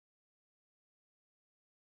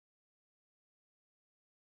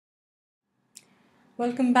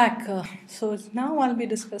Welcome back. So now I'll be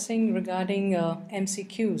discussing regarding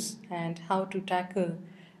MCQs and how to tackle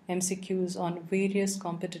MCQs on various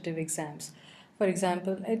competitive exams. For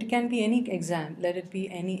example, it can be any exam. Let it be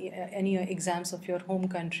any exams of your home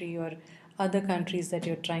country or other countries that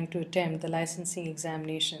you're trying to attempt, the licensing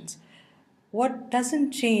examinations. What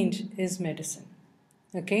doesn't change is medicine.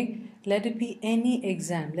 Okay, let it be any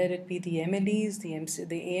exam, let it be the MLEs, the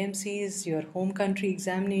AMCs, your home country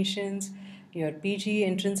examinations, your PG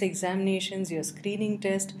entrance examinations, your screening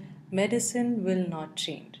test. Medicine will not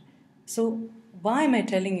change. So why am I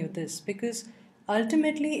telling you this? Because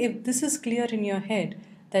ultimately, if this is clear in your head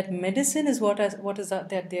that medicine is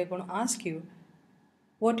that they are going to ask you,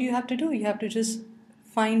 what do you have to do? You have to just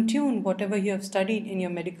fine tune whatever you have studied in your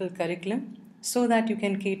medical curriculum so that you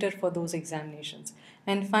can cater for those examinations,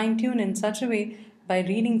 and fine tune in such a way by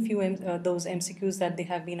reading those MCQs that they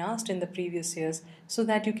have been asked in the previous years, so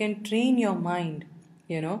that you can train your mind,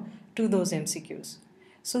 to those MCQs.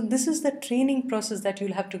 So this is the training process that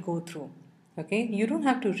you'll have to go through. Okay, you don't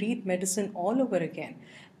have to read medicine all over again,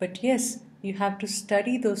 but yes, you have to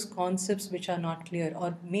study those concepts which are not clear,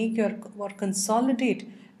 or consolidate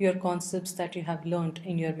your concepts that you have learned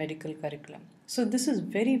in your medical curriculum. So this is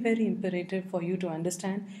very, very imperative for you to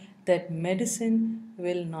understand that medicine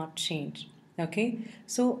will not change. Okay,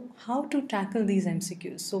 so how to tackle these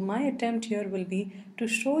MCQs? So my attempt here will be to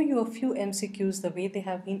show you a few MCQs the way they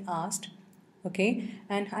have been asked. Okay,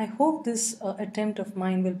 and I hope this attempt of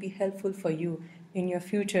mine will be helpful for you in your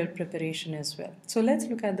future preparation as well. So let's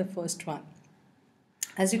look at the first one.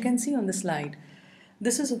 As you can see on the slide,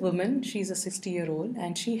 this is a woman. She's a 60-year-old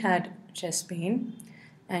and she had chest pain,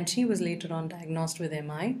 and she was later on diagnosed with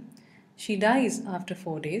MI. She dies after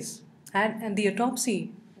 4 days, and the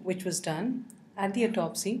autopsy which was done, at the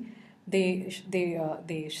autopsy they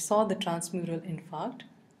saw the transmural infarct,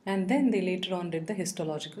 and then they later on did the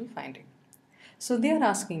histological finding. So they are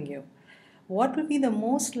asking you, what will be the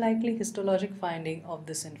most likely histologic finding of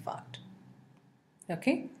this infarct?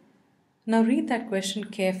 Okay, now read that question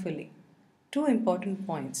carefully. Two important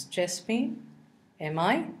points: chest pain,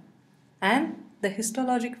 MI, and the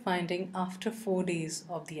histologic finding after 4 days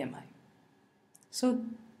of the MI. So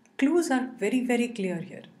clues are very, very clear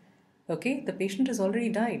here. Okay, the patient has already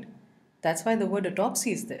died. That's why the word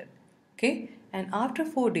autopsy is there. Okay, and after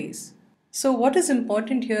 4 days. So what is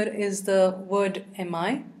important here is the word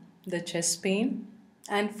MI, the chest pain,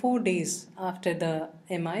 and 4 days after the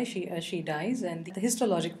MI, she dies, and the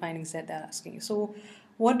histologic findings that they're asking. So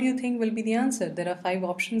what do you think will be the answer? There are 5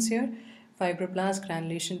 options here: fibroblast,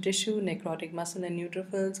 granulation tissue, necrotic muscle and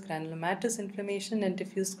neutrophils, granulomatous inflammation, and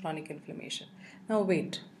diffuse chronic inflammation. Now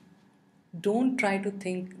wait, don't try to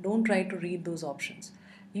read those options.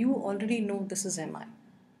 You already know this is MI.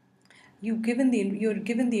 You're given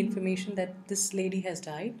the information that this lady has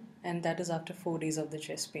died, and that is after 4 days of the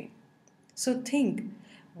chest pain. So think,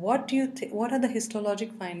 what are the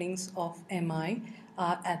histologic findings of MI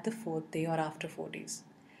at the 4th day or after 4 days?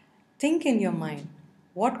 Think in your mind,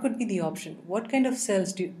 what could be the option? What kind of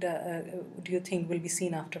cells do you think will be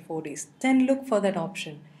seen after 4 days? Then look for that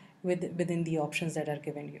option within the options that are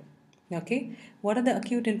given you. Okay, what are the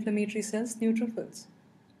acute inflammatory cells? Neutrophils.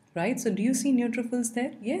 Right? So do you see neutrophils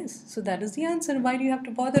there? Yes. So that is the answer. Why do you have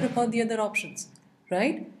to bother about the other options?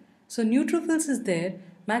 Right? So neutrophils is there.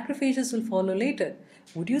 Macrophages will follow later.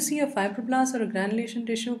 Would you see a fibroblast or a granulation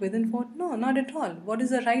tissue within 4? No, not at all. What is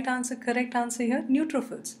the right answer, correct answer here?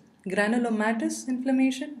 Neutrophils. Granulomatous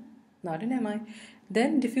inflammation? Not in MI.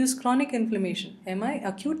 Then diffuse chronic inflammation. MI,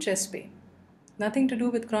 acute chest pain. Nothing to do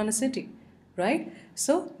with chronicity. Right?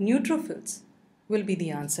 So neutrophils will be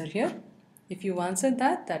the answer here. If you answered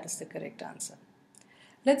that, that is the correct answer.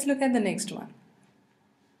 Let's look at the next one.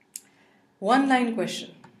 One line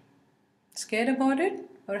question. Scared about it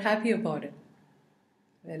or happy about it?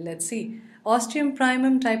 Well, let's see. Ostium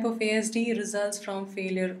primum type of ASD results from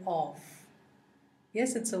failure of.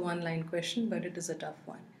 Yes, it's a one line question, but it is a tough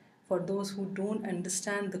one for those who don't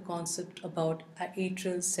understand the concept about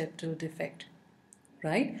atrial septal defect.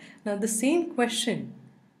 Right? Now, the same question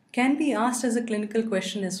can be asked as a clinical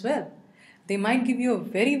question as well. They might give you a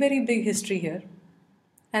very, very big history here,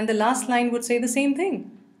 and the last line would say the same thing,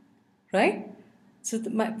 right? So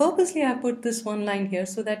purposely I put this one line here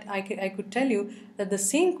so that I could tell you that the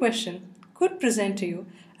same question could present to you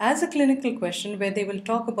as a clinical question, where they will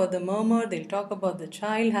talk about the murmur, they'll talk about the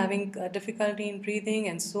child having difficulty in breathing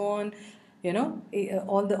and so on.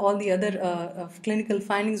 All the other clinical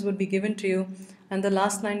findings would be given to you, and the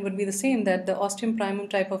last line would be the same, that the ostium primum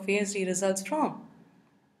type of ASD results from.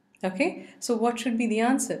 Okay, so what should be the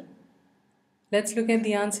answer? Let's look at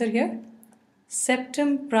the answer here.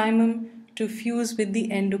 Septum primum to fuse with the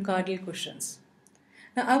endocardial cushions.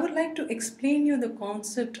 Now, I would like to explain you the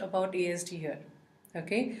concept about ASD here,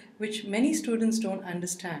 okay, which many students don't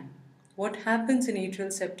understand. What happens in atrial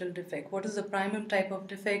septal defect? What is the primum type of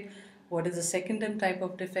defect? What is the secondum type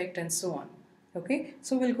of defect, and so on. Okay,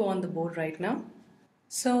 so we'll go on the board right now.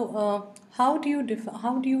 So, how do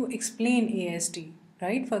you explain ASD?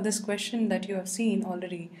 Right, for this question that you have seen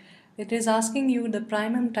already, it is asking you the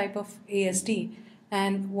primum type of ASD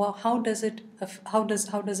and how does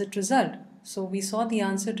it result? So we saw the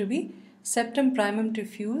answer to be septum primum to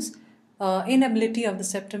fuse, inability of the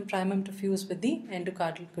septum primum to fuse with the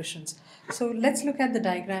endocardial cushions. So let's look at the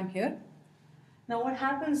diagram here. Now what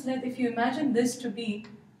happens, if you imagine this to be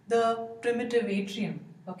the primitive atrium,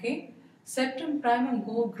 okay? Septum primum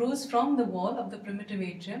grows from the wall of the primitive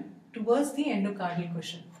atrium towards the endocardial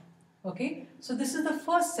cushion, okay? So this is the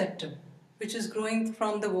first septum which is growing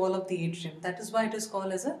from the wall of the atrium. That is why it is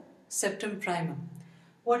called as a septum primum.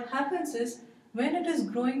 What happens is, when it is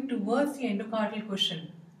growing towards the endocardial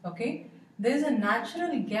cushion, okay, there is a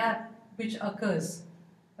natural gap which occurs,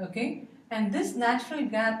 okay, and this natural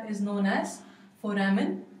gap is known as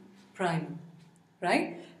foramen primum,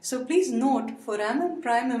 right? So please note, foramen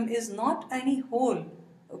primum is not any hole,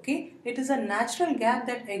 okay, it is a natural gap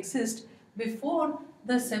that exists before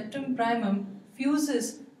the septum primum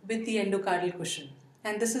fuses with the endocardial cushion,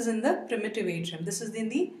 and this is in the primitive atrium. This is in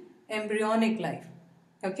the embryonic life,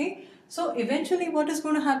 okay. So eventually what is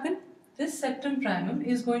going to happen? This septum primum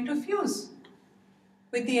is going to fuse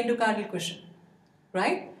with the endocardial cushion,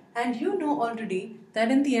 right? And you know already that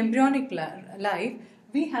in the embryonic life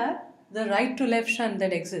we have the right to left shunt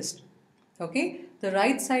that exists, okay. The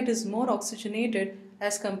right side is more oxygenated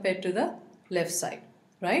as compared to the left side,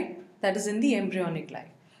 right? That is in the embryonic life.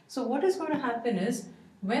 So what is going to happen is,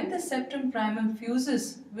 when the septum primum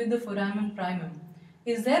fuses with the foramen primum,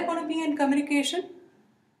 is there going to be any communication?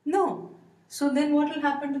 No. So then what will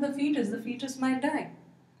happen to the fetus? The fetus might die,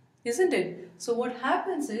 isn't it? So what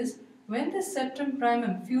happens is, when the septum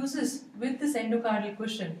primum fuses with this endocardial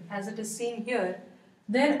cushion, as it is seen here,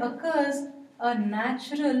 there occurs a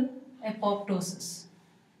natural apoptosis,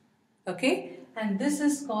 okay, and this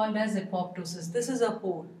is called as apoptosis. This is a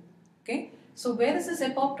hole, okay. So where is this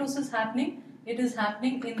apoptosis happening? It is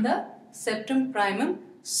happening in the septum primum,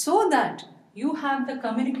 so that you have the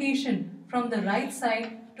communication from the right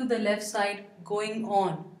side to the left side going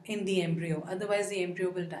on in the embryo, otherwise the embryo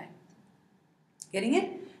will die. Getting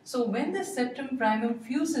it? So when the septum primum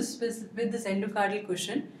fuses with this endocardial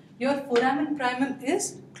cushion, your foramen primum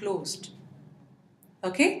is closed,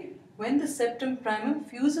 okay. When the septum primum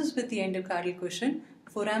fuses with the endocardial cushion,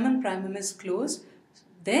 foramen primum is closed.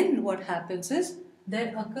 Then what happens is,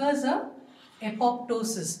 there occurs a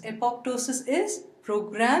apoptosis. Apoptosis is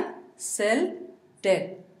programmed cell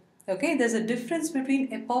death, okay. There's a difference between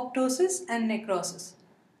apoptosis and necrosis,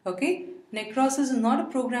 okay. Necrosis is not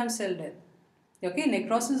a programmed cell death, okay.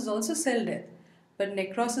 Necrosis is also cell death, but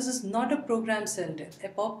necrosis is not a programmed cell death.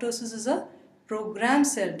 Apoptosis is a programmed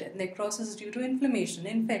cell death. Necrosis is due to inflammation,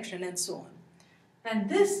 infection, and so on. And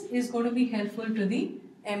this is going to be helpful to the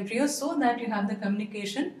embryo, so that you have the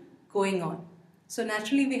communication going on. So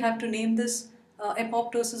naturally we have to name this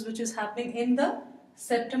apoptosis which is happening in the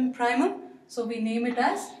septum primum. So we name it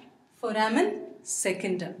as foramen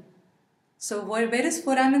secundum. So where is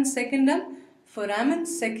foramen secundum? Foramen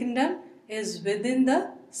secundum is within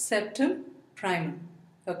the septum primum,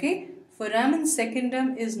 okay. Foramen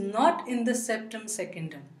secundum is not in the septum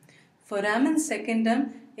secundum. Foramen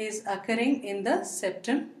secundum is occurring in the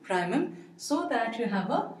septum primum, so that you have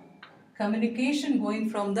a communication going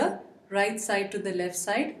from the right side to the left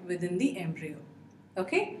side within the embryo,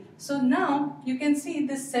 okay. So now you can see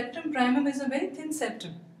this septum primum is a very thin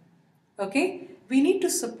septum, okay. We need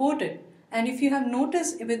to support it, and if you have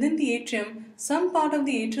noticed, within the atrium, some part of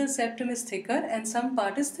the atrial septum is thicker and some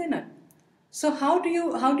part is thinner. So how do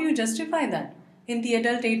you justify that in the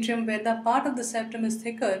adult atrium, where the part of the septum is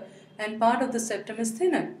thicker and part of the septum is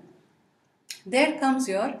thinner? There comes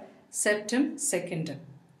your septum secundum,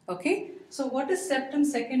 okay. So what is septum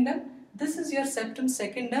secundum? This is your septum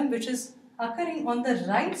secundum, which is occurring on the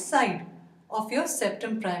right side of your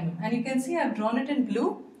septum primum, and you can see I have drawn it in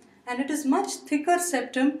blue, and it is much thicker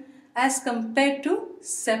septum as compared to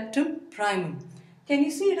septum primum. Can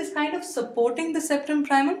you see it is kind of supporting the septum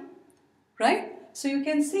primum, right? So you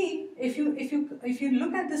can see, if you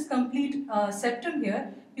look at this complete septum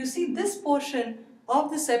here, you see this portion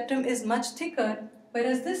of the septum is much thicker,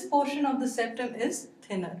 whereas this portion of the septum is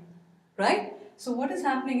thinner, right? So what is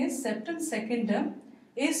happening is, septum secundum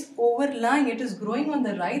is overlying, it is growing on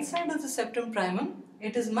the right side of the septum primum.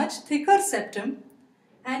 It is much thicker septum,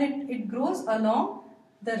 and it grows along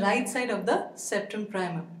the right side of the septum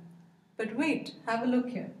primum. But wait, have a look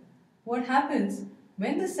here. What happens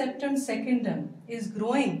when the septum secundum is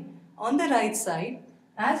growing on the right side?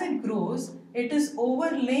 As it grows, it is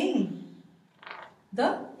overlaying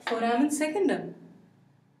the foramen secundum.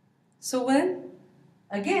 So when,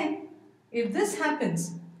 again, if this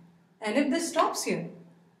happens and if this stops here,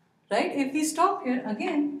 right? If we stop here,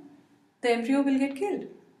 again, the embryo will get killed,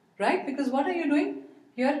 right? Because what are you doing?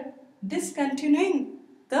 You're discontinuing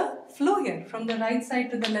the flow here from the right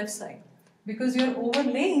side to the left side because you're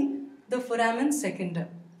overlaying the foramen secundum.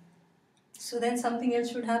 So then something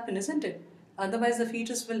else should happen, isn't it? Otherwise the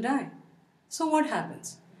fetus will die. So what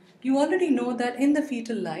happens? You already know that in the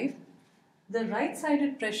fetal life, the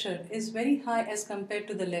right-sided pressure is very high as compared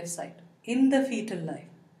to the left side in the fetal life,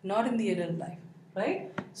 not in the adult life,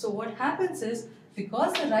 right? So what happens is,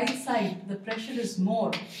 because the right side, the pressure is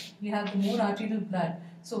more, you have the more arterial blood.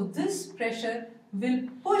 So this pressure will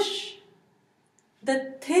push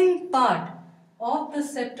the thin part of the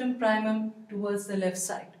septum primum towards the left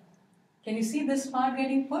side. Can you see this part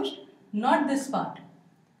getting pushed? Not this part.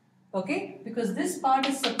 Okay? Because this part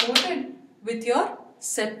is supported with your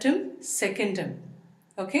septum secundum.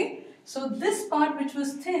 Okay? So this part which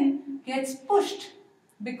was thin gets pushed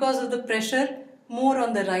because of the pressure more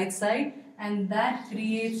on the right side, and that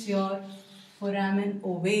creates your foramen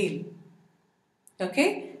ovale.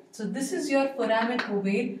 Okay? So this is your foramen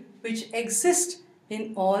ovale which exists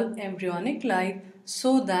in all embryonic life,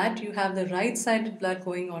 so that you have the right-sided blood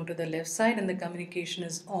going on to the left side and the communication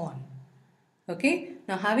is on. Okay?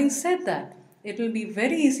 Now having said that, it will be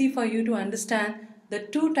very easy for you to understand the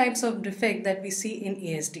two types of defect that we see in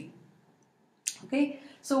ASD. Okay?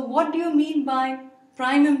 So what do you mean by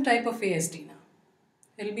primum type of ASD now?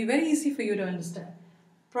 It will be very easy for you to understand.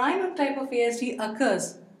 Primum type of ASD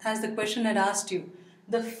occurs, as the question had asked you,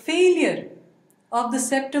 the failure of the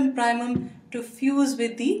septum primum to fuse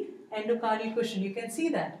with the endocardial cushion. You can see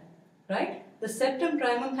that, right? The septum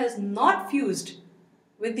primum has not fused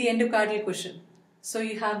with the endocardial cushion. So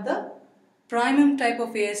you have the primum type of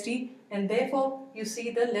ASD, and therefore you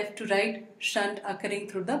see the left to right shunt occurring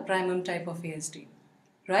through the primum type of ASD,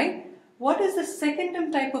 right? What is the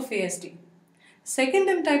secundum type of ASD?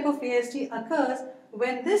 Secundum type of ASD occurs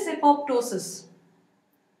when this apoptosis,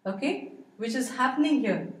 okay, which is happening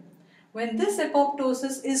here, when this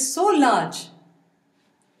apoptosis is so large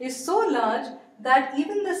that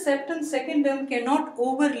even the septum secundum cannot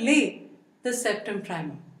overlay the septum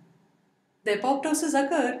primum. The apoptosis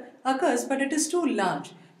occurs, but it is too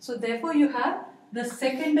large. So therefore you have the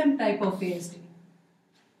secundum type of ASD.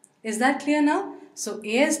 Is that clear now? So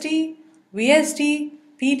ASD, VSD,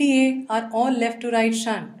 PDA are all left to right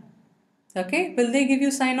shunt. Okay, will they give you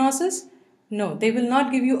cyanosis? No, they will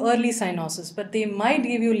not give you early cyanosis, but they might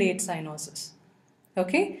give you late cyanosis.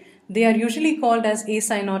 Okay, they are usually called as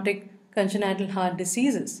acyanotic congenital heart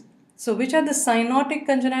diseases. So which are the cyanotic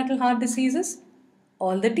congenital heart diseases?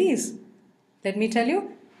 All the T's. Let me tell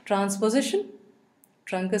you: transposition,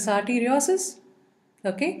 truncus arteriosus,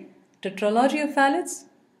 okay, tetralogy of Fallot's,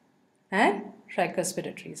 and tricuspid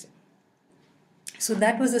atresia. So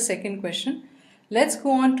that was the second question. Let's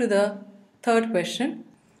go on to the third question.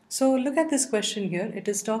 So look at this question here. It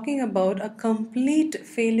is talking about a complete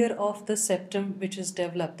failure of the septum which is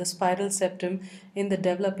developed, the spiral septum in the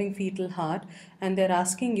developing fetal heart, and they're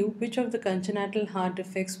asking you which of the congenital heart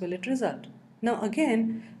defects will it result. Now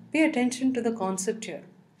again, pay attention to the concept here.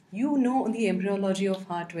 You know the embryology of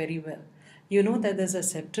heart very well. You know that there's a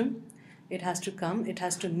septum. It has to come, it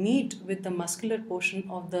has to meet with the muscular portion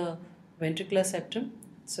of the ventricular septum.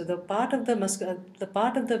 So the part of the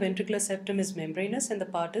ventricular septum is membranous and the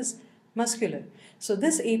part is muscular. So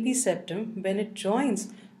this AP septum, when it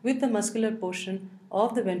joins with the muscular portion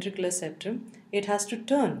of the ventricular septum, it has to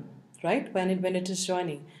turn, right, when it is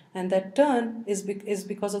joining. And that turn is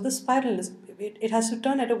because of the spiral. It has to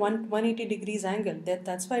turn at a 180 degrees angle.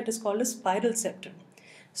 That's why it is called a spiral septum.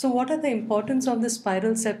 So what are the importance of the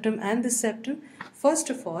spiral septum and this septum? First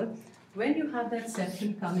of all, when you have that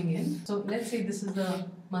septum coming in, so let's say this is the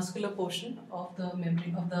muscular portion of the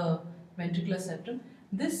membrane of the ventricular septum.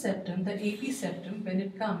 This septum, the AP septum, when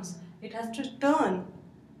it comes, it has to turn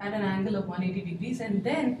at an angle of 180 degrees and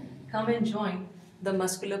then come and join the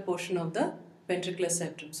muscular portion of the ventricular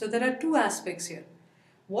septum. So there are two aspects here.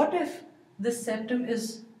 What if this septum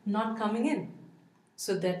is not coming in?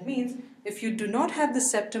 So that means if you do not have the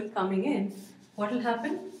septum coming in, what will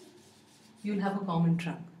happen? You will have a common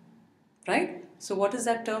trunk, right? So what is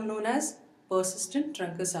that term known as? Persistent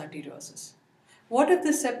truncus arteriosus. What if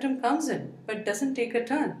the septum comes in but doesn't take a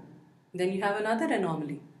turn? Then you have another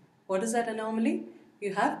anomaly. What is that anomaly?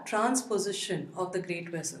 you have transposition of the great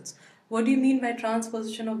vessels. What do you mean by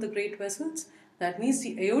transposition of the great vessels? That means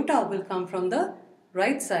the aorta will come from the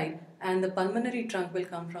right side and the pulmonary trunk will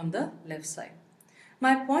come from the left side.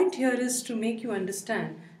 My point here is to make you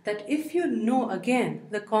understand that if you know again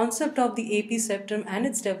the concept of the AP septum and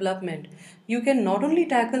its development, you can not only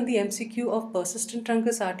tackle the MCQ of persistent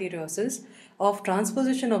truncus arteriosus, of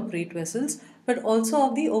transposition of great vessels, but also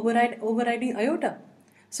of the overriding aorta.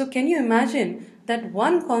 So can you imagine that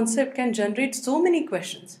one concept can generate so many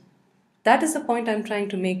questions? That is the point I'm trying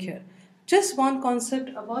to make here. Just one concept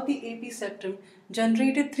about the AP septum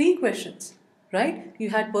generated 3 questions, right?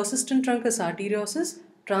 You had persistent truncus arteriosus,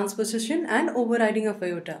 transposition and overriding of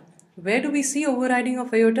aorta. Where do we see overriding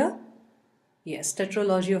of aorta? Yes,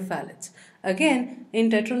 tetralogy of Fallot's. Again,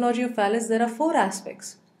 in tetralogy of Fallot's there are 4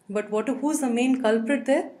 aspects. But who's the main culprit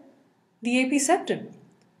there? The AP septum,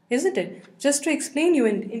 isn't it? Just to explain you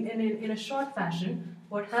in a short fashion,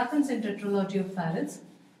 what happens in tetralogy of Fallot's,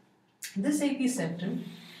 this AP septum,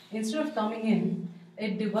 instead of coming in,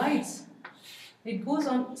 it divides, it goes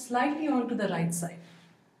on slightly onto the right side.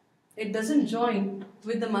 It doesn't join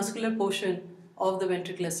with the muscular portion of the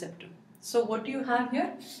ventricular septum. So what do you have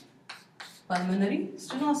here? Pulmonary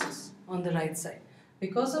stenosis on the right side.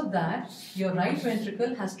 Because of that, your right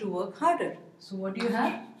ventricle has to work harder. So what do you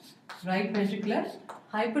have? Right ventricular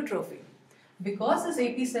hypertrophy. Because this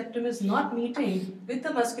AP septum is not meeting with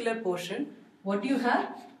the muscular portion, what do you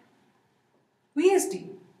have? VSD,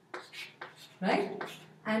 right?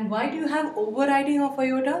 And why do you have overriding of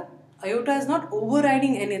aorta? Aorta is not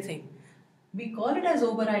overriding anything. We call it as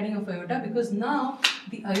overriding of aorta because now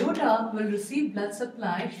the aorta will receive blood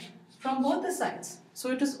supply from both the sides.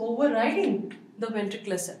 So it is overriding the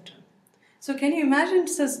ventricular septum. So can you imagine,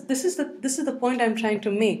 this is the point I'm trying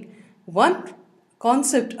to make. One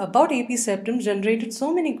concept about AP septum generated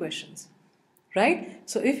so many questions, right?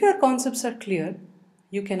 So if your concepts are clear,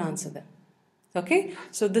 you can answer them. Okay,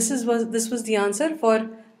 so this was the answer. For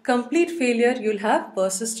complete failure, you'll have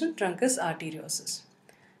persistent truncus arteriosus.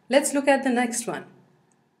 Let's look at the next one.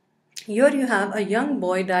 Here you have a young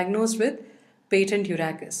boy diagnosed with patent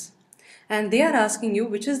urachus, and they are asking you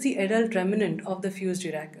which is the adult remnant of the fused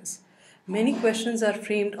urachus. Many questions are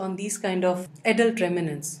framed on these kind of adult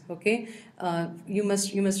remnants. Okay, you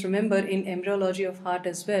must remember in embryology of heart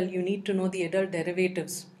as well. You need to know the adult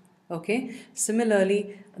derivatives. Okay.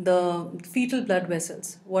 Similarly, the fetal blood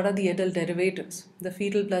vessels. What are the adult derivatives? The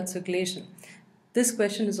fetal blood circulation. This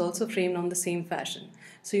question is also framed on the same fashion.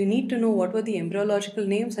 So you need to know what were the embryological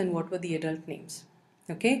names and what were the adult names.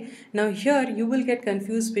 Okay. Now here you will get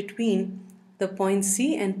confused between the point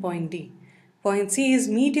C and point D. Point C is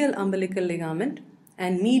medial umbilical ligament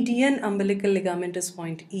and median umbilical ligament is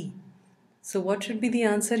point E. So what should be the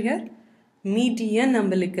answer here? Median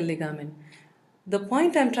umbilical ligament. The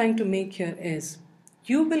point I'm trying to make here is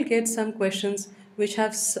you will get some questions which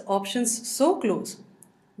have options so close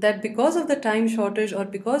that because of the time shortage or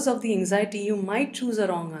because of the anxiety, you might choose a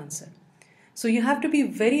wrong answer. So you have to be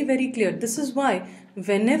very, very clear. This is why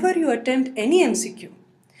whenever you attempt any MCQ,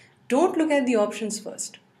 don't look at the options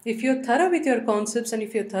first. If you're thorough with your concepts and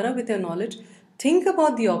if you're thorough with your knowledge, think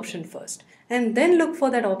about the option first and then look for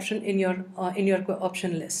that option in your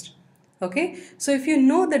option list. Okay, so if you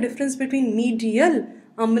know the difference between medial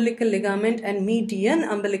umbilical ligament and median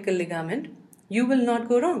umbilical ligament, you will not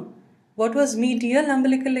go wrong. What was medial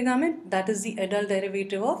umbilical ligament? That is the adult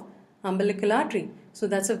derivative of umbilical artery. So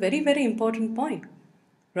that's a very, very important point,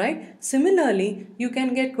 right? Similarly, you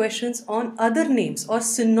can get questions on other names or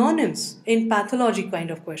synonyms in pathology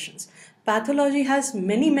kind of questions. Pathology has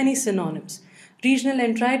many, many synonyms. Regional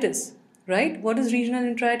enteritis. Right? What is regional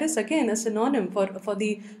enteritis? Again, a synonym for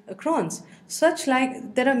the Crohn's.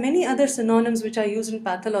 There are many other synonyms which are used in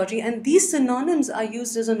pathology, and these synonyms are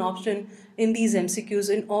used as an option in these MCQs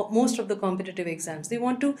in most of the competitive exams. They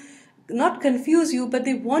want to not confuse you, but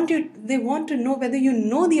they want to know whether you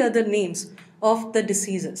know the other names of the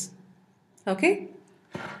diseases. Okay?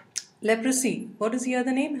 Leprosy. What is the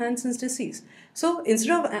other name? Hansen's disease. So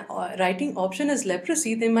instead of writing option as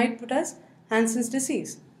leprosy, they might put as Hansen's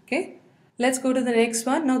disease. Okay? Let's go to the next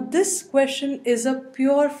one. Now this question is a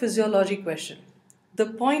pure physiology question. The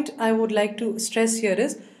point I would like to stress here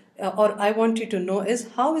is, or I want you to know is,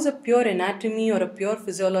 how is a pure anatomy or a pure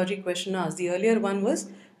physiology question asked? The earlier one was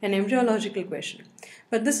an embryological question.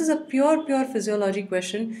 But this is a pure physiology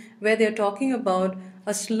question where they are talking about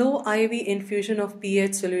a slow IV infusion of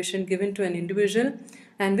pH solution given to an individual,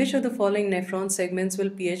 and which of the following nephron segments will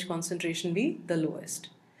pH concentration be the lowest.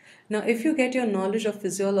 Now, if you get your knowledge of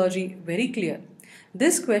physiology very clear,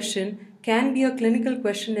 this question can be a clinical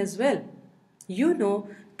question as well. You know,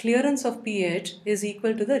 clearance of pH is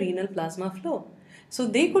equal to the renal plasma flow. So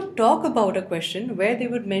they could talk about a question where they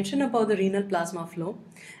would mention about the renal plasma flow,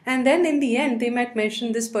 and then in the end they might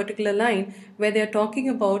mention this particular line where they are talking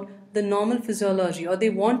about the normal physiology, or they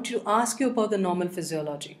want to ask you about the normal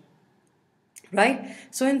physiology, right?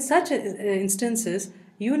 So in such instances,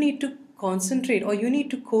 you need to concentrate, or you need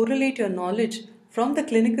to correlate your knowledge from the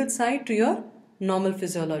clinical side to your normal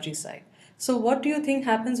physiology side. So what do you think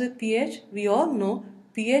happens with pH? We all know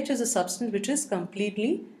pH is a substance which is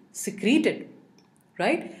completely secreted,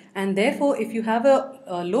 right? And therefore, if you have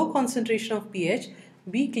a low concentration of pH,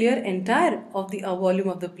 we clear entire of the volume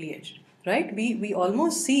of the pH, right? We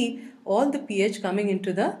almost see all the pH coming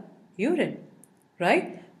into the urine,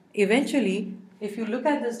 right? Eventually, if you look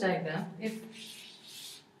at this diagram, if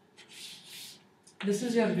this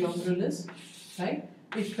is your glomerulus, right?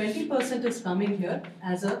 If 20% is coming here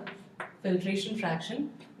as a filtration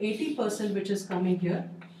fraction, 80% which is coming here,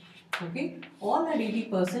 okay, all that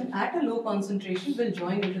 80% at a low concentration will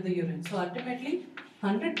join into the urine. So ultimately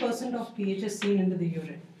 100% of pH is seen into the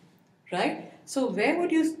urine, right? So where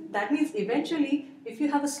would you, that means eventually if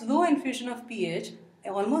you have a slow infusion of pH,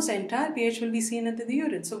 almost entire pH will be seen into the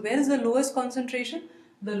urine. So where is the lowest concentration?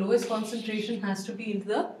 The lowest concentration has to be into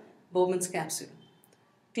the Bowman's capsule.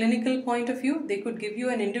 Clinical point of view, they could give you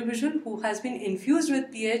an individual who has been infused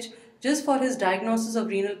with pH just for his diagnosis of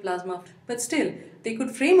renal plasma. But still, they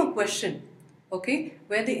could frame a question, okay,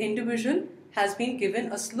 where the individual has been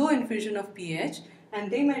given a slow infusion of pH, and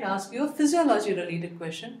they might ask you a physiology related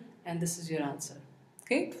question, and this is your answer.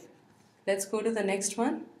 Okay, let's go to the next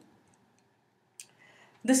one.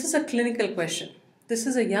 This is a clinical question. This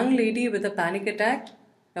is a young lady with a panic attack,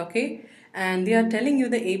 okay, and they are telling you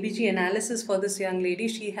the ABG analysis for this young lady.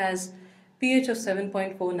 She has pH of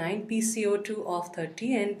 7.49, PCO2 of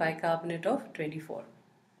 30, and bicarbonate of 24.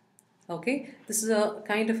 Okay, this is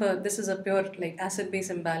a pure like acid-base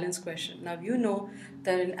imbalance question. Now you know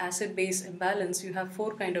that in acid-base imbalance you have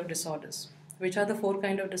 4 kind of disorders. Which are the 4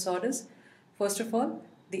 kind of disorders? First of all,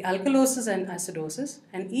 the alkalosis and acidosis,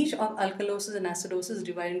 and each of alkalosis and acidosis is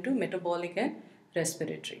divided into metabolic and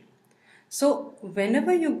respiratory. So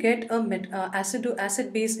whenever you get a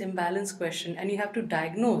acid-base imbalance question and you have to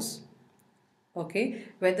diagnose, okay,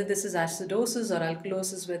 whether this is acidosis or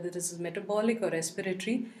alkalosis, whether this is metabolic or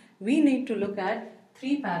respiratory, we need to look at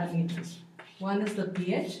 3 parameters. One is the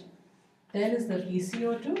pH, then is the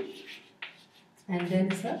PCO2, and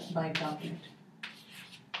then is the bicarbonate.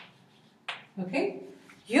 Okay,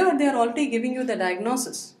 here they are already giving you the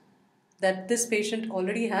diagnosis that this patient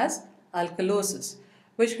already has alkalosis.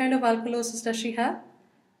 Which kind of alkalosis does she have?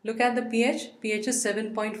 Look at the pH. pH is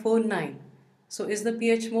 7.49. So is the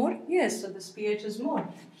pH more? Yes, so this pH is more.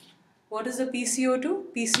 What is the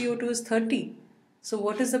PCO2? PCO2 is 30. So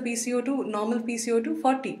what is the PCO2? Normal PCO2,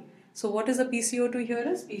 40. So what is the PCO2 here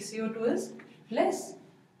is? PCO2 is less.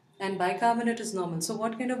 And bicarbonate is normal. So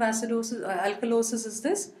what kind of acidosis, alkalosis is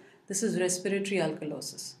this? This is respiratory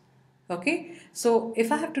alkalosis. Okay, so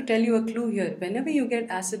if I have to tell you a clue here, whenever you get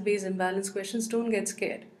acid-base imbalance questions, don't get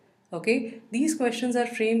scared. Okay, these questions are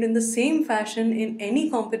framed in the same fashion in any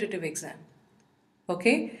competitive exam.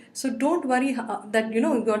 Okay, so don't worry that you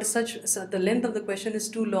got the length of the question is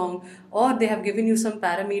too long, or they have given you some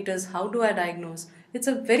parameters. How do I diagnose? It's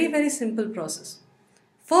a very, very simple process.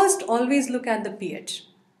 First, always look at the pH.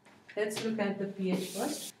 Let's look at the pH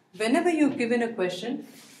first. Whenever you're given a question,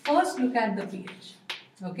 first look at the pH.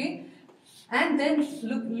 Okay. And then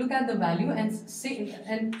look at the value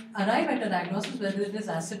and arrive at a diagnosis whether it is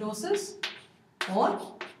acidosis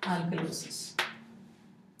or alkalosis.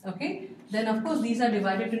 Okay. Then of course these are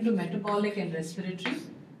divided into metabolic and respiratory.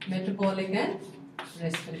 Metabolic and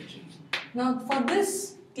respiratory. Now for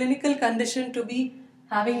this clinical condition to be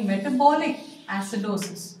having metabolic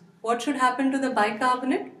acidosis, what should happen to the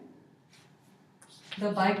bicarbonate?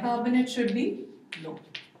 The bicarbonate should be low.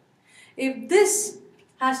 If this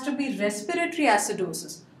has to be respiratory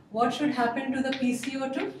acidosis, what should happen to the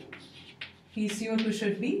PCO2? PCO2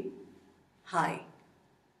 should be high.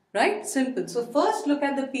 Right? Simple. So first look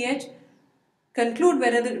at the pH, conclude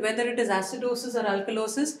whether it is acidosis or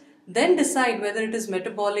alkalosis, then decide whether it is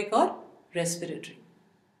metabolic or respiratory.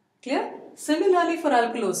 Clear? Similarly for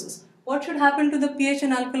alkalosis, what should happen to the pH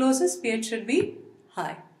in alkalosis? pH should be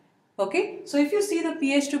high. Okay? So if you see the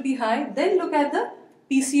pH to be high, then look at the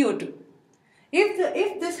PCO2.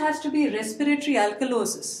 If this has to be respiratory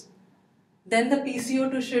alkalosis, then the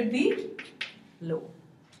PCO2 should be low.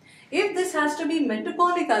 If this has to be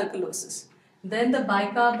metabolic alkalosis, then the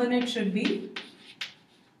bicarbonate should be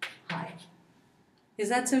high. Is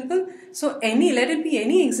that simple? So let it be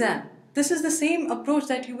any exam. This is the same approach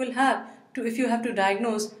that you will have if you have to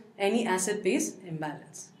diagnose any acid-base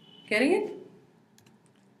imbalance. Getting it?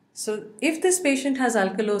 So if this patient has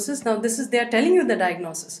alkalosis, now they are telling you the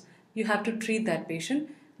diagnosis. You have to treat that patient.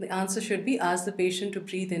 The answer should be ask the patient to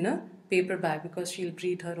breathe in a paper bag because she'll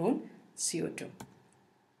breathe her own CO2.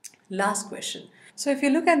 Last question. So if you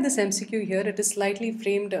look at this MCQ here, it is slightly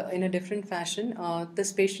framed in a different fashion.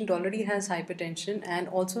 This patient already has hypertension and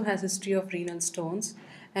also has history of renal stones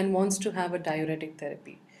and wants to have a diuretic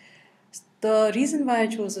therapy. The reason why I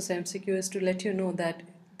chose this MCQ is to let you know that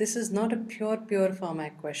this is not a pure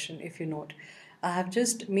pharmac question, if you note. I have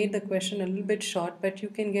just made the question a little bit short, but you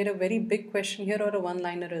can get a very big question here or a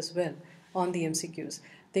one-liner as well on the MCQs.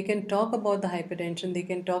 They can talk about the hypertension, they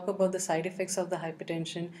can talk about the side effects of the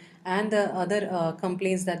hypertension and the other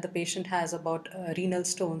complaints that the patient has about renal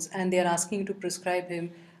stones, and they are asking you to prescribe him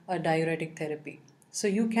a diuretic therapy. So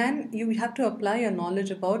you have to apply your knowledge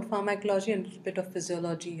about pharmacology and a little bit of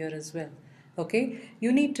physiology here as well. Okay,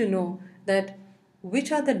 you need to know that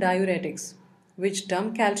which are the diuretics which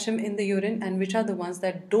dump calcium in the urine and which are the ones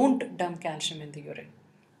that don't dump calcium in the urine,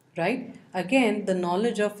 right? Again, the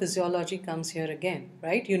knowledge of physiology comes here again,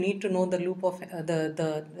 right? You need to know the loop of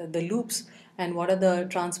the loops and what are the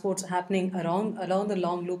transports happening around the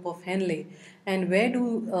long loop of Henle, and where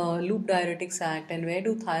do loop diuretics act and where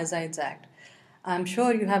do thiazides act. I'm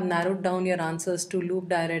sure you have narrowed down your answers to loop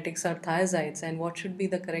diuretics or thiazides, and what should be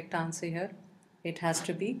the correct answer here? It has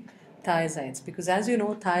to be thiazides, because as you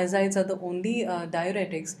know, thiazides are the only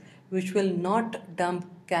diuretics which will not dump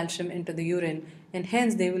calcium into the urine, and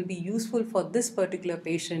hence they will be useful for this particular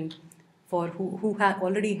patient for who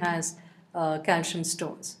already has calcium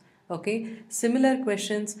stones. Okay, similar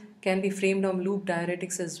questions can be framed on loop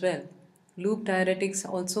diuretics as well. Loop diuretics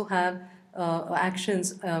also have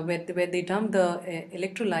actions where they dump the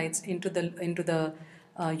electrolytes into the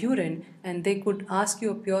urine, and they could ask you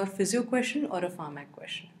a pure physio question or a pharmac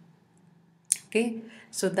question. Okay,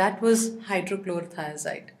 so that was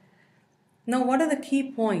hydrochlorothiazide. Now, what are the key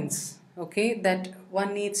points, okay, that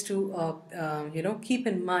one needs to keep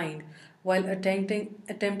in mind while attempting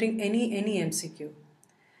any MCQ?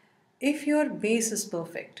 If your base is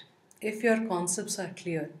perfect, if your concepts are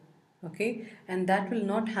clear, okay, and that will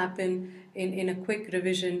not happen in a quick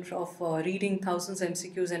revision of reading thousands of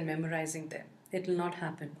MCQs and memorizing them. It will not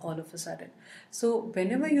happen all of a sudden. So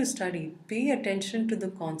whenever you study, pay attention to the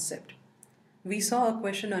concept. We saw a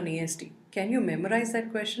question on ASD. Can you memorize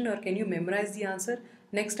that question or can you memorize the answer?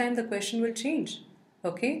 Next time the question will change.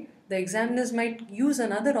 Okay? The examiners might use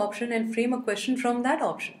another option and frame a question from that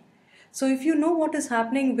option. So if you know what is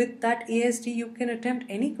happening with that ASD, you can attempt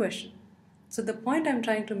any question. So the point I'm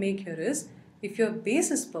trying to make here is, if your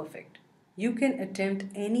base is perfect, you can attempt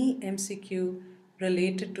any MCQ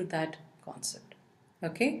related to that concept.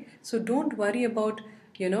 Okay? So don't worry about,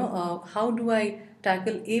 how do I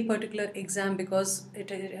tackle a particular exam because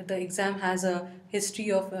the exam has a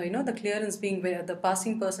history of, the clearance being, the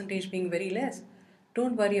passing percentage being very less.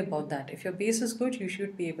 Don't worry about that. If your base is good, you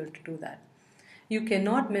should be able to do that. You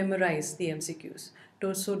cannot memorize the MCQs.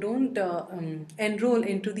 So don't enroll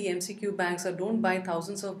into the MCQ banks or don't buy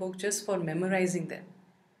thousands of books just for memorizing them.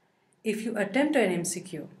 If you attempt an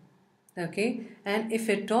MCQ, okay, and if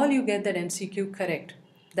at all you get that MCQ correct,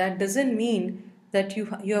 that doesn't mean that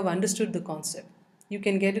you have understood the concept. You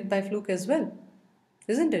can get it by fluke as well,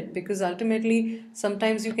 isn't it? Because ultimately,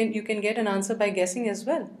 sometimes you can get an answer by guessing as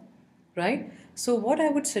well, right? So what I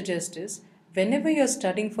would suggest is, whenever you're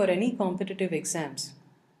studying for any competitive exams,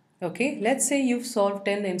 okay, let's say you've solved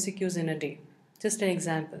 10 MCQs in a day, just an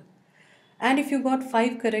example, and if you got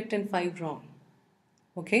 5 correct and 5 wrong,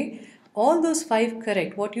 okay, all those 5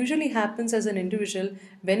 correct, what usually happens as an individual,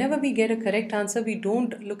 whenever we get a correct answer, we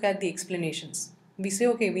don't look at the explanations. We say,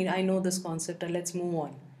 okay, I know this concept and let's move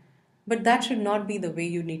on. But that should not be the way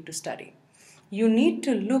you need to study. You need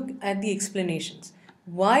to look at the explanations.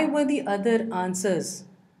 Why were the other answers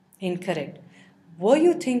incorrect? Were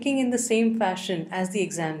you thinking in the same fashion as the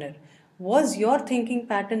examiner? Was your thinking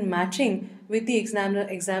pattern matching with the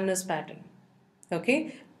examiner's pattern?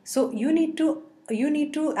 Okay, so you need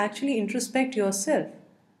to actually introspect yourself,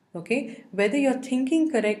 okay, whether you're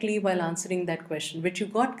thinking correctly while answering that question, which you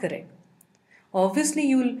got correct.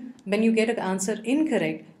 Obviously, when you get an answer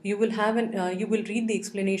incorrect, you will read the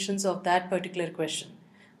explanations of that particular question.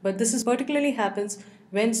 But this is particularly happens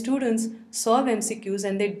when students solve MCQs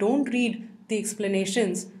and they don't read the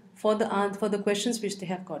explanations for the questions which they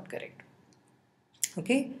have got correct.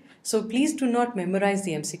 Okay, so please do not memorize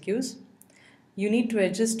the MCQs. You need to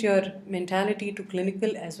adjust your mentality to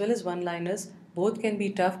clinical as well as one-liners. Both can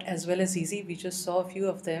be tough as well as easy. We just saw a few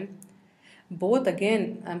of them. Both,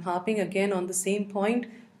 again, I'm harping again on the same point.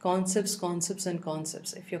 concepts, concepts, and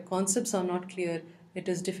concepts. If your concepts are not clear, it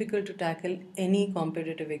is difficult to tackle any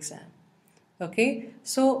competitive exam. Okay,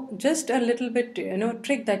 so just a little bit,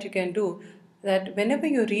 trick that you can do, that whenever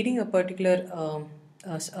you're reading a particular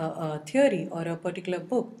theory or a particular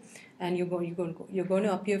book, and you're going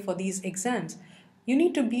to appear for these exams, you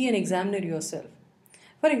need to be an examiner yourself.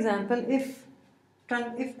 For example, if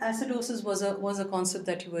acidosis was a concept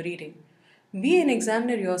that you were reading, be an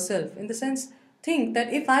examiner yourself, in the sense, think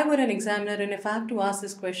that if I were an examiner and if I have to ask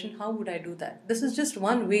this question, how would I do that? This is just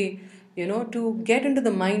one way, to get into the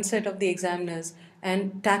mindset of the examiners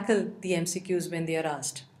and tackle the MCQs when they are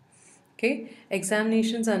asked. Okay,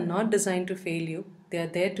 examinations are not designed to fail you. They are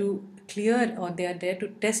there to clear, or they are there to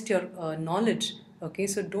test your knowledge. Okay,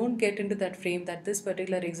 so don't get into that frame that this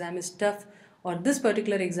particular exam is tough or this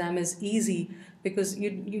particular exam is easy, because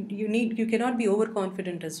you cannot be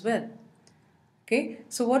overconfident as well. Okay,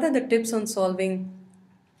 so what are the tips on solving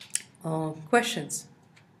questions?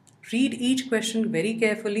 Read each question very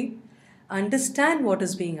carefully, understand what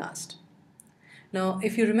is being asked. Now,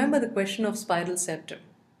 if you remember the question of spiral septum,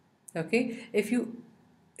 okay, if you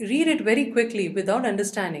read it very quickly without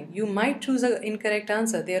understanding, you might choose an incorrect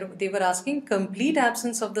answer. They were asking complete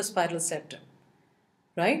absence of the spiral septum,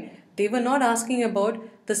 right? They were not asking about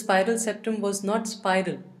the spiral septum was not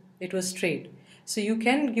spiral, it was straight. So you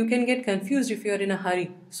can get confused if you are in a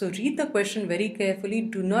hurry. So read the question very carefully.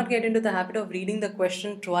 Do not get into the habit of reading the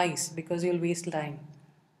question twice, because you'll waste time.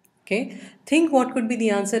 Okay, think what could be the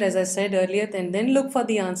answer, as I said earlier, and then look for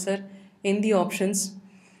the answer in the options,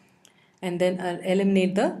 and then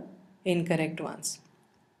eliminate the incorrect ones,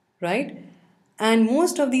 right? And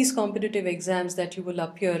most of these competitive exams that you will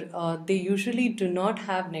appear, they usually do not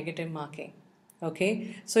have negative marking.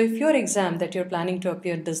 Okay, so if your exam that you're planning to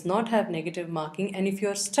appear does not have negative marking, and if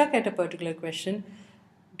you're stuck at a particular question,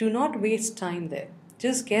 do not waste time there.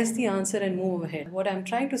 Just guess the answer and move ahead. What I'm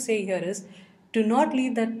trying to say here is, do not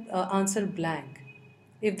leave that answer blank.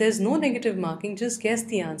 If there's no negative marking, just guess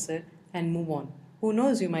the answer and move on. Who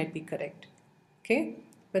knows, you might be correct. Okay,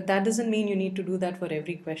 but that doesn't mean you need to do that for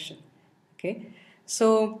every question. Okay,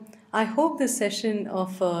 so I hope this session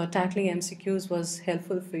of tackling MCQs was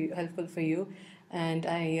helpful for you, and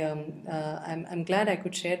I'm glad I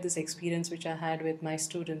could share this experience which I had with my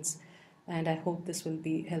students, and I hope this will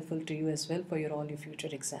be helpful to you as well for all your future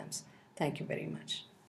exams. Thank you very much.